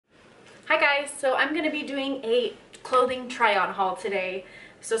Hi guys, so I'm going to be doing a clothing try-on haul today.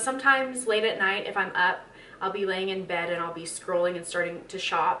 So sometimes late at night if I'm up, I'll be laying in bed and I'll be scrolling and starting to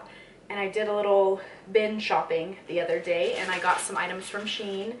shop. And I did a little binge shopping the other day and I got some items from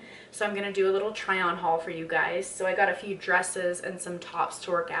Shein. So I'm going to do a little try-on haul for you guys. So I got a few dresses and some tops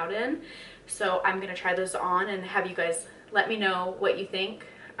to work out in. So I'm going to try those on and have you guys let me know what you think.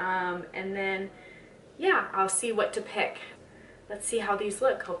 And then, yeah, I'll see what to pick. Let's see how these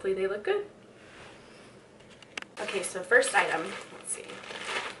look. Hopefully they look good. Okay, so first item, let's see.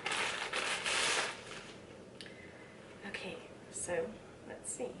 Okay, so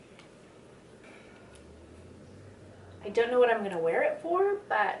let's see. I don't know what I'm going to wear it for,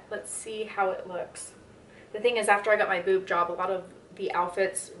 but let's see how it looks. The thing is, after I got my boob job, a lot of the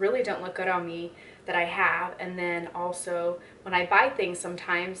outfits really don't look good on me that I have. And then also, when I buy things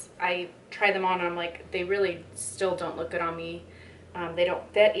sometimes, I try them on and I'm like, they really still don't look good on me. They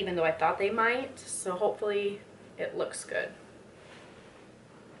don't fit, even though I thought they might. So hopefully it looks good.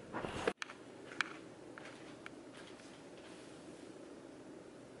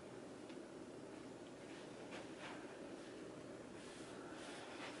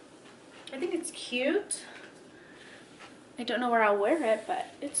 I think it's cute. I don't know where I'll wear it, but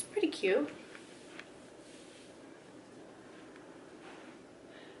it's pretty cute.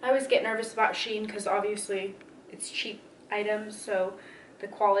 I always get nervous about Shein because obviously it's cheap items, so the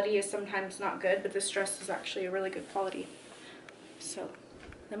quality is sometimes not good, but this dress is actually a really good quality. So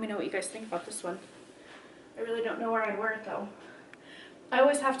let me know what you guys think about this one. I really don't know where I'd wear it though. I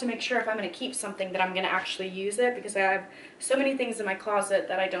always have to make sure if I'm going to keep something that I'm going to actually use it, because I have so many things in my closet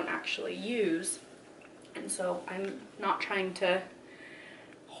that I don't actually use. And so I'm not trying to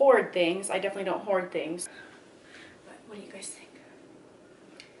hoard things. I definitely don't hoard things. But what do you guys think?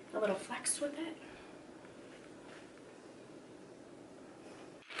 A little flex with it.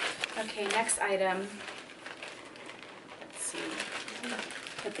 Okay, next item. Let's see.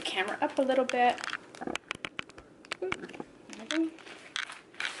 Put the camera up a little bit. There we go.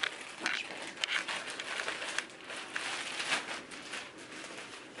 Much better.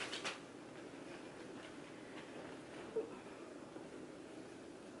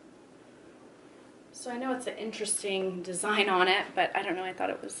 So I know it's an interesting design on it, but I don't know, I thought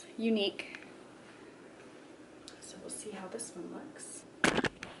it was unique. So we'll see how this one looks.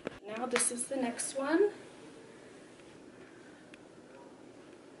 Now this is the next one.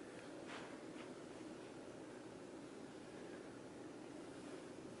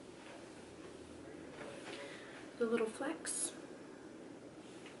 The little flex.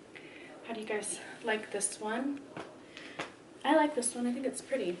 How do you guys like this one? I like this one. I think it's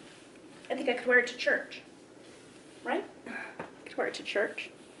pretty. I think I could wear it to church. Right? I could wear it to church.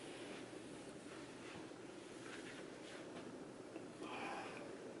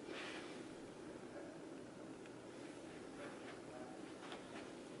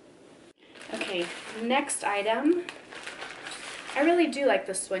 Okay, next item. I really do like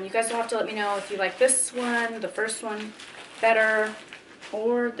this one. You guys will have to let me know if you like this one, the first one, better,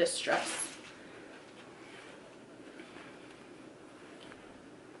 or this dress.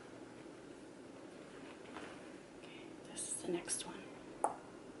 Okay, this is the next one.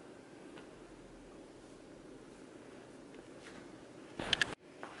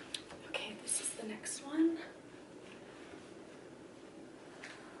 Okay, this is the next one.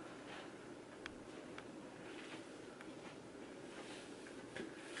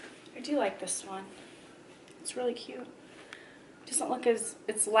 I do like this one. It's really cute. It doesn't look as,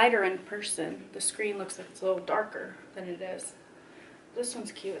 it's lighter in person. The screen looks like it's a little darker than it is. This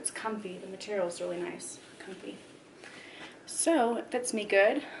one's cute. It's comfy. The material is really nice. Comfy. So, it fits me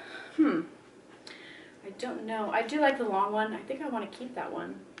good. I don't know. I do like the long one. I think I want to keep that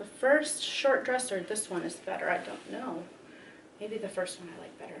one. The first short dress or this one is better. I don't know. Maybe the first one I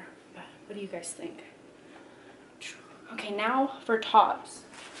like better. But what do you guys think? Okay, now for tops.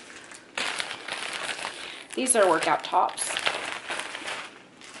 These are workout tops.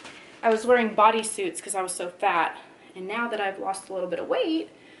 I was wearing bodysuits because I was so fat, and now that I've lost a little bit of weight,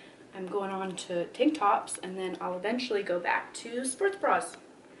 I'm going on to tank tops, and then I'll eventually go back to sports bras.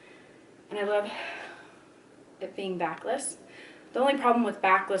 And I love it being backless. The only problem with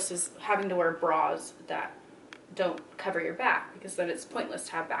backless is having to wear bras that don't cover your back, because then it's pointless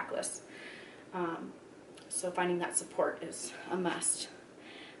to have backless. So finding that support is a must.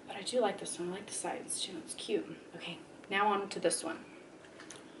 But I do like this one. I like the sides too. It's cute. Okay, now on to this one.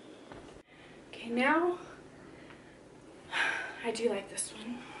 Okay, now I do like this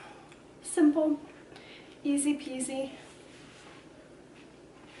one. Simple, easy peasy.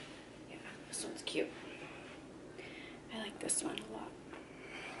 Yeah, this one's cute. I like this one a lot.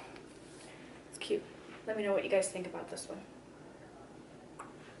 cute. Let me know what you guys think about this one.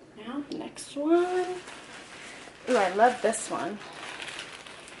 Now, the next one. Ooh, I love this one.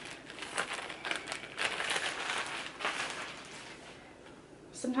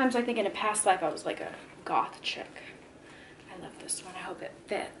 Sometimes I think in a past life I was like a goth chick. I love this one. I hope it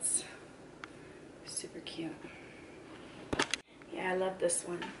fits. Super cute. Yeah, I love this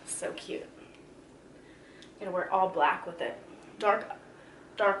one. So cute. I'm gonna wear all black with it. Dark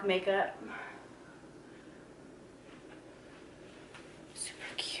makeup.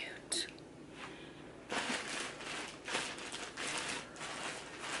 Super cute.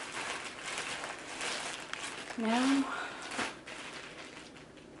 Now,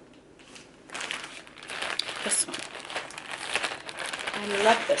 this one. I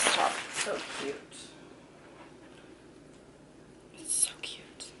love this top. It's so cute. It's so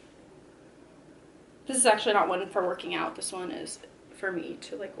cute. This is actually not one for working out. This one is for me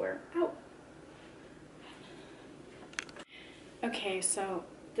to like wear out. Okay, so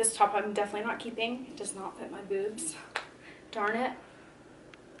this top I'm definitely not keeping. It does not fit my boobs. Darn it.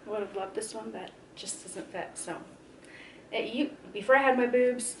 I would have loved this one, but it just doesn't fit. So before I had my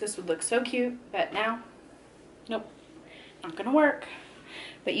boobs, this would look so cute, but now, nope, not gonna work.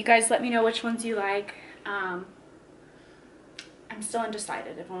 But you guys let me know which ones you like. I'm still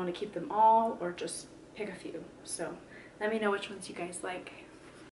undecided if I want to keep them all or just pick a few. So let me know which ones you guys like.